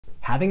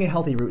Having a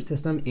healthy root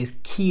system is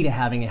key to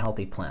having a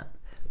healthy plant.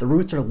 The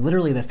roots are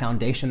literally the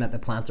foundation that the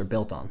plants are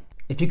built on.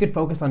 If you could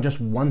focus on just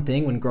one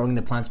thing when growing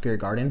the plants for your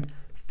garden,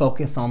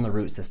 focus on the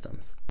root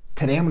systems.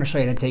 Today I'm going to show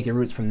you how to take your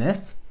roots from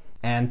this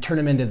and turn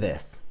them into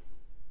this.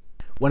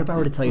 What if I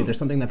were to tell you there's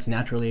something that's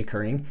naturally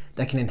occurring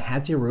that can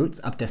enhance your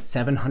roots up to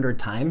 700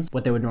 times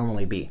what they would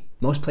normally be?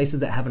 Most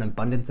places that have an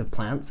abundance of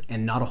plants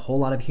and not a whole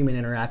lot of human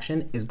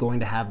interaction is going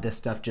to have this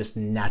stuff just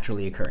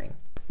naturally occurring.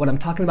 What I'm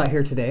talking about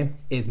here today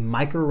is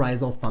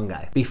mycorrhizal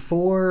fungi.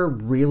 Before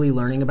really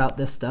learning about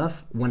this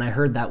stuff, when I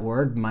heard that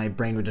word, my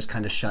brain would just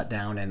kind of shut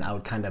down and I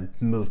would kind of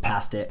move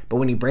past it. But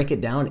when you break it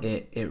down,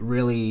 it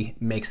really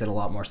makes it a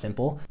lot more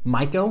simple.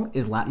 Myco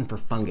is Latin for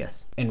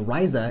fungus, and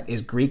rhiza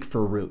is Greek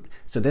for root.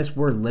 So this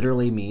word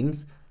literally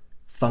means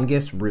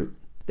fungus root.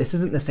 This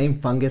isn't the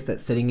same fungus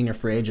that's sitting in your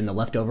fridge and the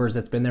leftovers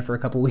that's been there for a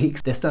couple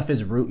weeks. This stuff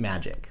is root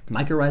magic.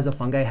 Mycorrhizal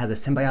fungi has a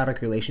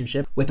symbiotic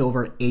relationship with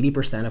over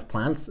 80% of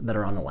plants that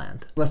are on the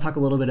land. Let's talk a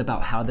little bit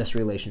about how this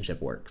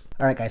relationship works.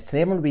 All right, guys,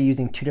 today I'm going to be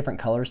using two different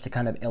colors to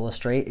kind of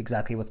illustrate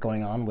exactly what's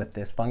going on with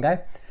this fungi.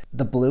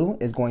 The blue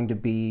is going to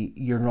be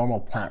your normal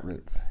plant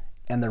roots,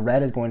 and the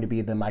red is going to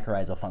be the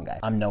mycorrhizal fungi.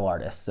 I'm no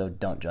artist, so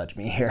don't judge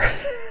me here.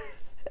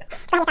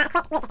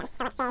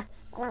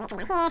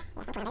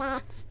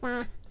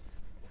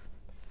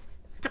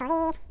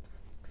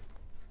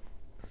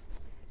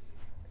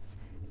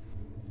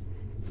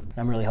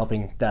 I'm really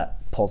hoping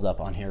that pulls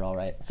up on here all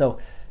right. So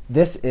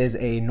this is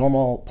a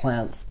normal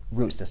plant's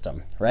root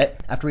system, right?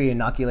 After we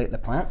inoculate the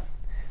plant,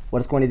 what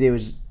it's going to do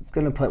is it's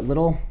going to put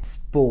little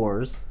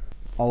spores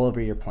all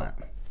over your plant.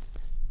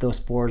 Those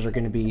spores are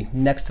going to be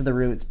next to the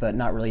roots, but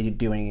not really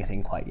doing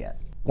anything quite yet.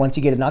 Once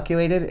you get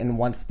inoculated and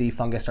once the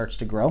fungus starts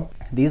to grow,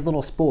 these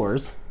little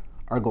spores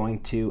are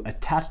going to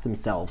attach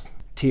themselves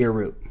to your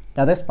root.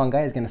 Now this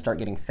fungi is going to start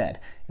getting fed.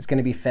 It's going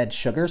to be fed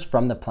sugars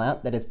from the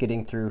plant that it's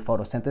getting through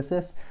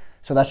photosynthesis.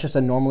 So that's just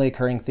a normally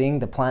occurring thing.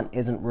 The plant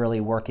isn't really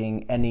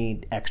working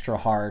any extra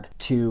hard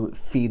to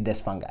feed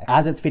this fungi.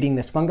 As it's feeding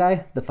this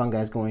fungi, the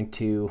fungi is going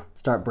to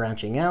start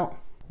branching out,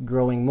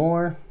 growing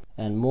more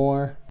and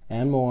more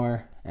and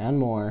more and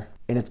more.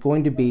 And it's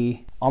going to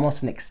be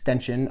almost an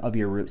extension of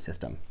your root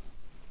system.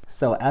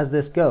 So as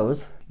this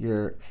goes,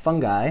 your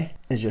fungi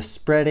is just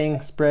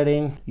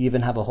spreading. You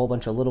even have a whole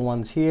bunch of little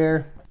ones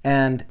here.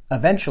 And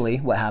eventually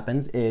what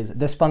happens is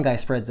this fungi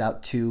spreads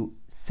out to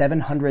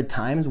 700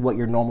 times what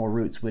your normal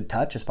roots would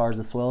touch as far as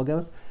the soil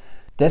goes.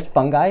 This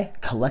fungi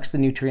collects the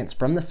nutrients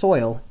from the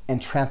soil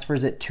and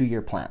transfers it to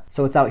your plant.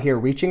 So it's out here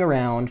reaching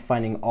around,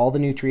 finding all the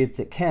nutrients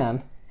it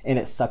can, and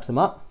it sucks them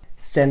up,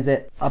 sends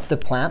it up the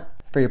plant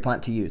for your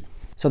plant to use.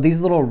 So these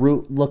little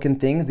root looking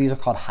things, these are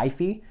called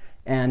hyphy.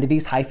 And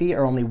these hyphae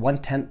are only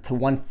 1/10 to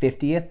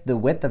 1/50th the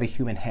width of a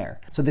human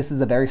hair. So this is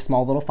a very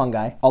small little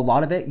fungi. A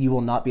lot of it you will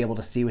not be able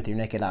to see with your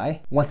naked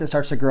eye. Once it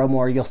starts to grow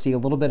more, you'll see a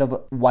little bit of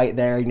white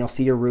there, and you'll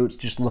see your roots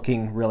just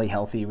looking really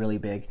healthy, really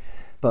big.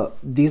 But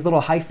these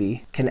little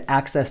hyphae can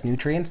access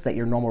nutrients that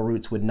your normal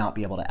roots would not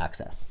be able to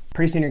access.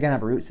 Pretty soon you're gonna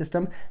have a root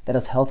system that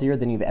is healthier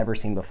than you've ever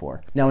seen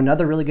before. Now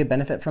another really good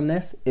benefit from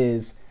this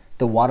is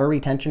the water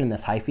retention in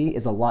this hyphae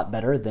is a lot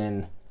better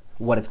than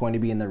what it's going to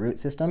be in the root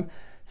system.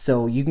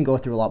 So you can go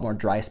through a lot more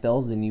dry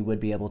spells than you would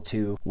be able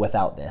to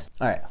without this.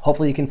 All right,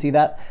 hopefully you can see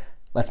that.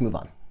 Let's move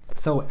on.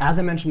 So as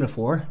I mentioned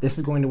before, this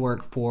is going to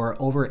work for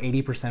over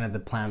 80% of the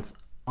plants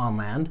on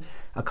land.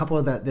 A couple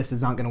of that this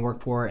is not going to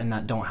work for and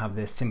that don't have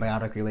this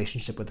symbiotic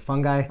relationship with the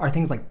fungi are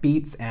things like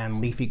beets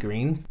and leafy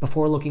greens.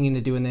 Before looking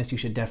into doing this, you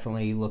should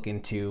definitely look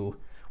into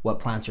what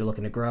plants you're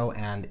looking to grow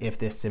and if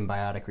this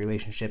symbiotic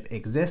relationship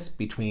exists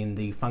between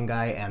the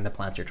fungi and the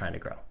plants you're trying to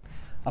grow.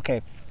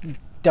 Okay,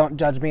 don't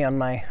judge me on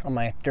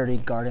my dirty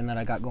garden that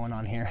I got going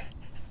on here,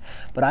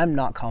 but I'm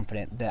not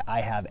confident that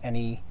I have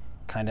any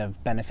kind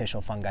of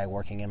beneficial fungi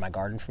working in my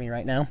garden for me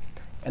right now,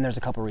 and there's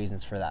a couple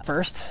reasons for that.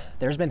 First,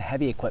 there's been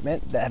heavy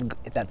equipment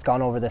that's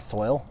gone over this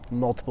soil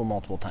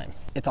multiple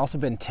times. It's also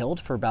been tilled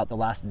for about the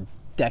last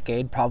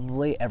decade,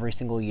 probably every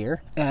single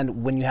year.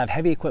 And when you have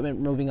heavy equipment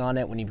moving on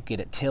it, when you get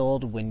it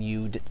tilled, when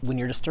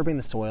you're disturbing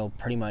the soil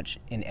pretty much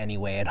in any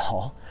way at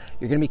all,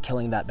 you're going to be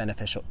killing that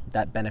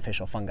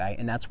beneficial fungi.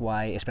 And that's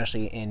why,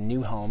 especially in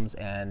new homes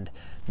and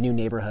new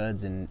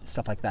neighborhoods and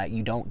stuff like that,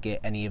 you don't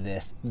get any of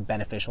this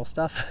beneficial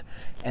stuff.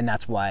 And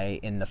that's why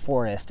in the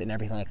forest and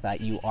everything like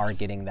that, you are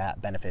getting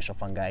that beneficial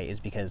fungi, is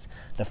because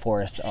the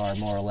forests are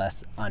more or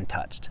less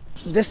untouched.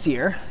 This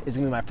year is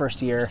going to be my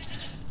first year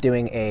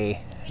doing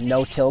a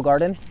no-till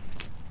garden.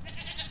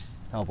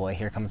 Oh boy,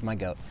 here comes my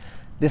goat.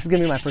 This is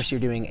gonna be my first year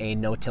doing a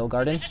no-till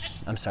garden.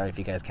 I'm sorry if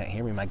you guys can't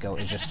hear me, my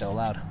goat is just so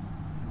loud.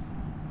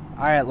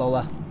 All right,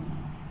 Lola.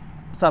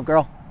 What's up,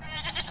 girl?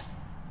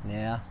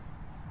 Yeah.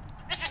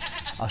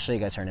 I'll show you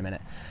guys her in a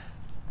minute.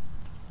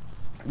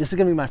 This is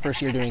gonna be my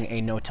first year doing a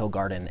no-till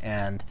garden,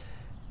 and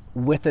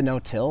with the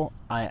no-till,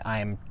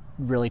 I'm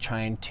really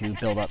trying to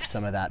build up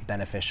some of that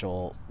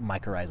beneficial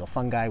mycorrhizal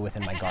fungi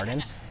within my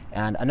garden.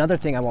 And another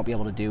thing I won't be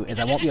able to do is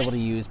I won't be able to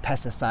use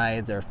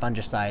pesticides or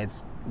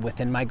fungicides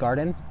within my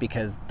garden,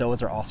 because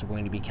those are also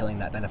going to be killing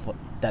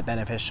that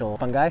beneficial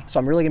fungi. So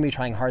I'm really gonna be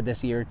trying hard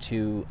this year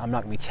I'm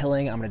not gonna be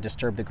tilling, I'm gonna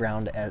disturb the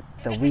ground at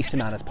the least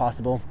amount as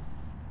possible,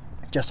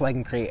 just so I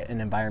can create an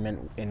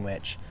environment in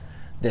which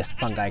this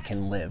fungi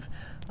can live.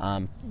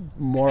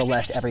 More or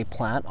less every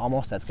plant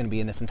almost that's going to be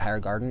in this entire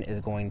garden is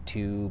going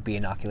to be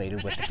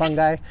inoculated with the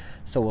fungi,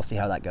 so we'll see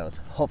how that goes.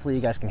 Hopefully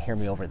you guys can hear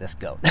me over this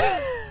goat.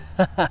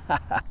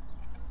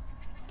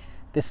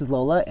 This is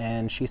Lola,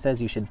 and she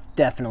says you should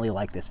definitely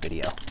like this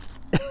video.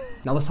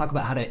 Now let's talk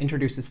about how to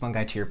introduce this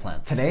fungi to your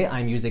plant. Today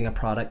I'm using a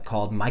product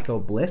called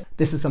Myco-Bliss.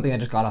 This is something I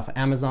just got off of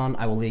Amazon.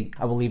 I will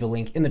leave a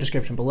link in the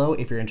description below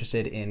if you're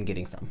interested in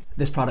getting some.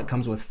 This product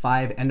comes with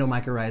 5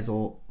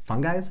 endomycorrhizal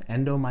fungi.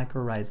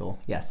 Endomycorrhizal,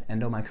 yes,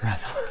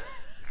 endomycorrhizal.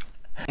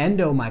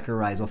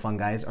 Endomycorrhizal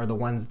fungi are the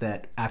ones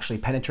that actually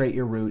penetrate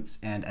your roots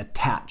and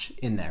attach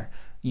in there.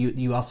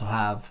 You also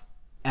have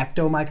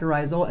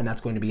ectomycorrhizal, and that's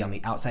going to be on the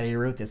outside of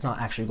your roots. It's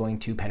not actually going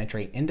to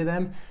penetrate into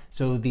them.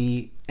 So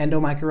the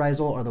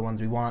endomycorrhizal are the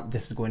ones we want.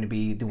 This is going to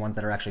be the ones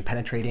that are actually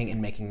penetrating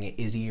and making it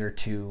easier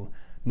to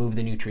move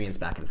the nutrients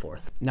back and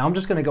forth. Now I'm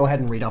just going to go ahead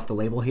and read off the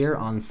label here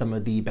on some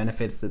of the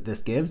benefits that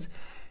this gives.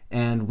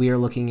 And we are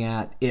looking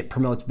at, it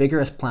promotes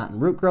vigorous plant and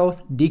root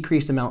growth,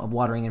 decreased amount of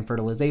watering and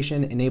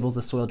fertilization, enables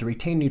the soil to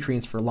retain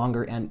nutrients for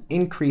longer and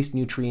increased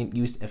nutrient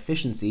use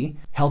efficiency,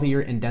 healthier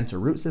and denser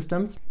root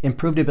systems,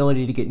 improved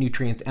ability to get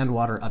nutrients and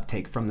water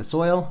uptake from the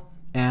soil,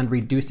 and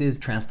reduces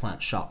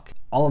transplant shock.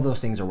 All of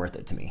those things are worth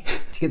it to me.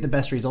 To get the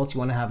best results, you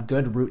want to have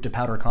good root to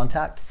powder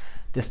contact.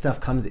 This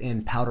stuff comes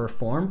in powder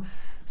form.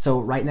 So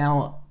right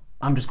now,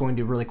 I'm just going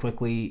to really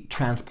quickly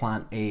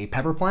transplant a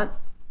pepper plant.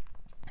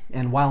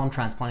 And while I'm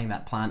transplanting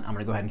that plant, I'm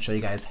gonna go ahead and show you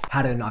guys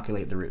how to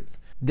inoculate the roots.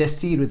 This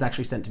seed was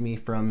actually sent to me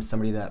from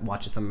somebody that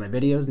watches some of my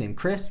videos named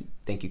Chris.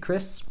 Thank you,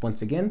 Chris,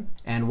 once again.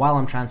 And while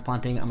I'm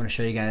transplanting, I'm gonna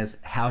show you guys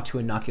how to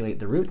inoculate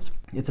the roots.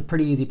 It's a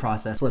pretty easy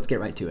process, so let's get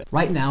right to it.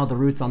 Right now, the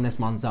roots on this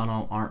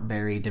Manzano aren't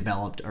very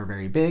developed or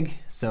very big,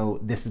 so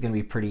this is gonna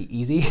be pretty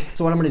easy.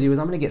 So what I'm gonna do is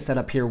I'm gonna get set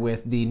up here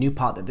with the new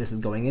pot that this is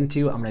going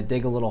into. I'm gonna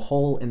dig a little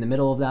hole in the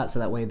middle of that so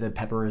that way the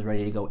pepper is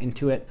ready to go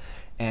into it.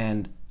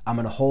 And I'm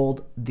gonna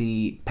hold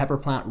the pepper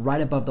plant right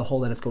above the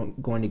hole that it's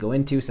going to go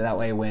into, so that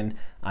way when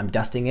I'm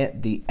dusting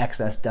it, the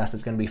excess dust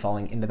is gonna be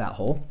falling into that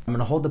hole. I'm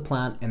gonna hold the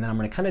plant and then I'm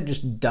gonna kind of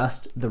just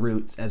dust the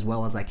roots as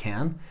well as I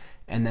can,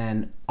 and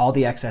then all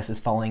the excess is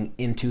falling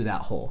into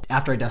that hole.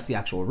 After I dust the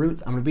actual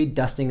roots, I'm gonna be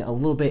dusting a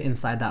little bit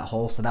inside that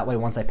hole, so that way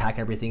once I pack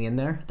everything in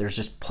there, there's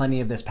just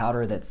plenty of this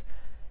powder that's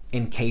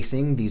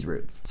encasing these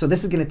roots. So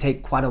this is gonna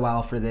take quite a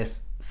while for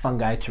this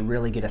fungi to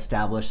really get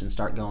established and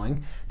start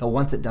going. But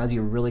once it does,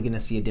 you're really gonna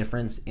see a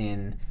difference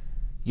in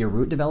your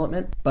root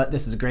development. But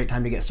this is a great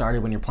time to get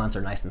started when your plants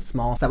are nice and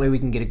small. So that way we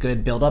can get a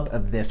good buildup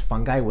of this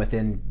fungi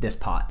within this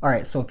pot. All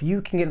right, so if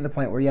you can get to the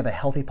point where you have a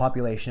healthy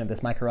population of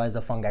this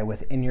mycorrhizal fungi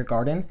within your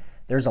garden,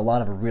 there's a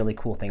lot of really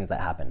cool things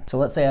that happen. So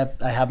let's say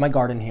I have my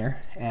garden here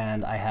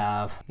and I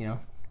have, you know,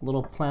 a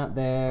little plant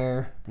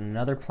there,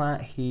 another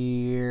plant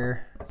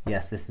here.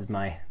 Yes, this is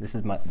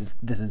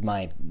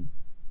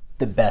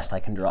the best I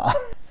can draw.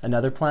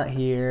 Another plant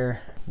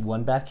here,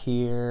 one back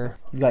here.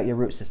 You've got your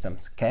root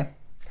systems, okay?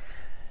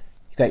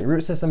 You've got your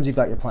root systems, you've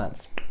got your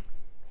plants.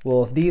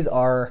 Well, if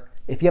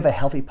you have a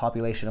healthy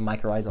population of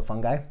mycorrhizal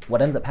fungi,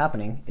 what ends up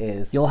happening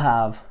is you'll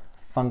have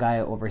fungi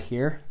over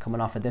here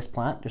coming off of this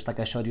plant, just like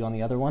I showed you on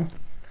the other one.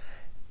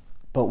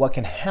 But what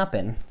can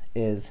happen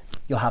is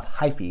you'll have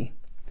hyphy,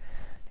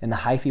 and the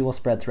hyphy will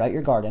spread throughout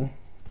your garden.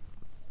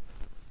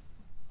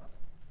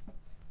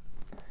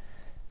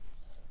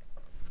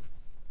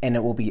 And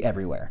it will be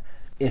everywhere.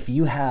 If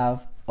you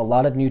have a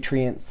lot of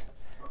nutrients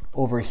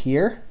over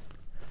here,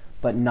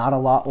 but not a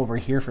lot over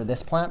here for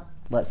this plant,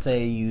 let's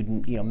say you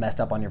messed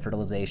up on your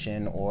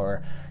fertilization,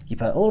 or you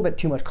put a little bit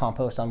too much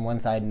compost on one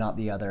side, not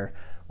the other,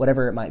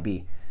 whatever it might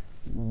be.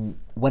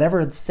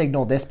 Whatever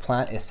signal this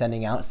plant is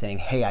sending out saying,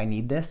 hey, I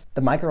need this,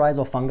 the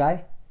mycorrhizal fungi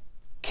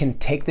can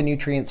take the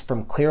nutrients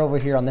from clear over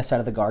here on this side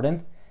of the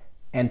garden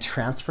and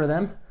transfer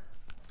them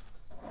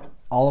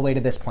all the way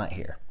to this plant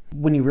here.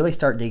 When you really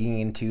start digging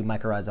into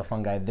mycorrhizal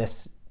fungi,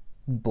 this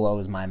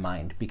blows my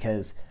mind,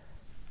 because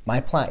my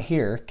plant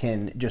here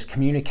can just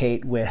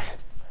communicate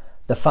with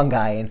the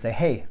fungi and say,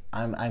 hey,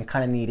 I'm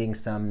kind of needing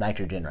some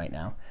nitrogen right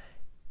now.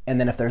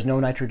 And then if there's no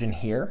nitrogen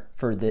here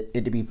for it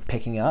to be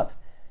picking up,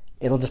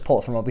 it'll just pull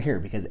it from over here,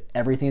 because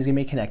everything is gonna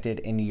be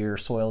connected and your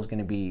soil is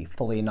gonna be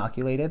fully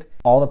inoculated.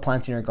 All the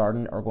plants in your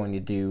garden are going to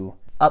do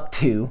up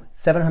to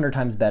 700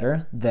 times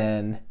better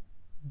than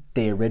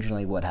they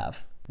originally would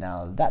have.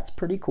 Now that's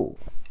pretty cool.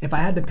 If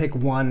I had to pick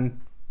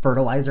one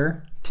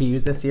fertilizer to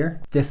use this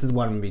year, this is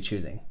what I'm gonna be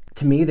choosing.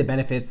 To me, the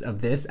benefits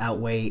of this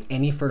outweigh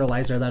any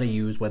fertilizer that I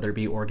use, whether it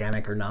be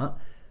organic or not.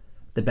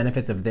 The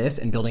benefits of this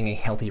and building a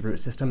healthy root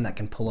system that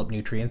can pull up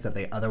nutrients that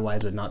they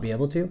otherwise would not be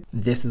able to,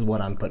 this is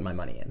what I'm putting my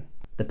money in.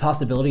 The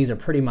possibilities are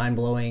pretty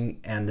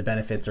mind-blowing and the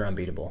benefits are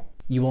unbeatable.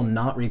 You will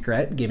not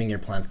regret giving your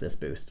plants this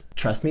boost.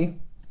 Trust me,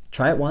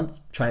 try it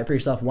once, try it for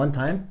yourself one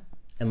time,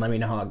 and let me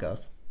know how it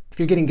goes. If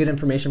you're getting good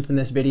information from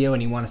this video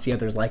and you want to see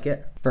others like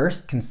it,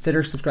 first,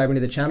 consider subscribing to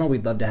the channel.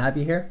 We'd love to have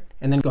you here.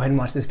 And then go ahead and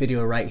watch this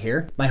video right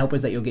here. My hope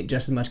is that you'll get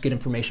just as much good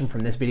information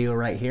from this video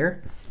right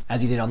here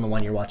as you did on the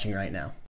one you're watching right now.